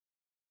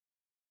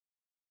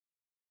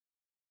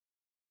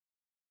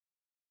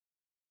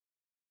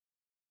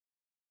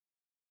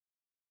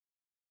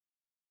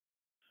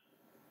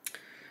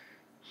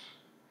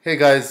Hey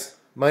guys,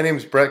 my name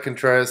is Bret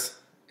Contreras,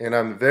 and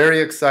I'm very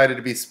excited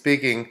to be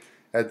speaking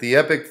at the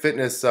Epic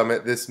Fitness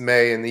Summit this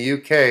May in the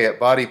UK at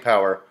Body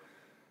Power.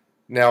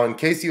 Now, in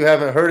case you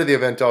haven't heard of the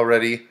event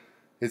already,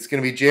 it's going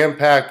to be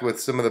jam-packed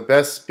with some of the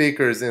best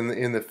speakers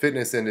in the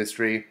fitness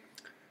industry,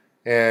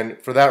 and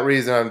for that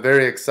reason I'm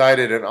very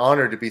excited and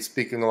honored to be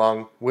speaking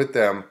along with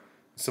them.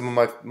 Some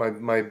of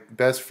my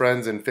best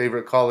friends and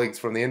favorite colleagues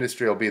from the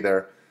industry will be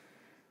there.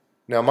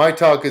 Now, my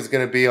talk is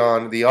going to be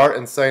on the art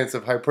and science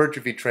of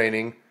hypertrophy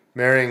training,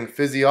 marrying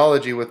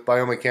physiology with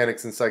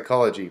biomechanics and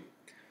psychology.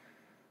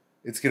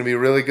 It's going to be a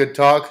really good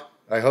talk.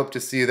 I hope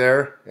to see you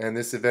there, and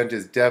this event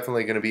is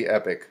definitely going to be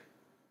epic.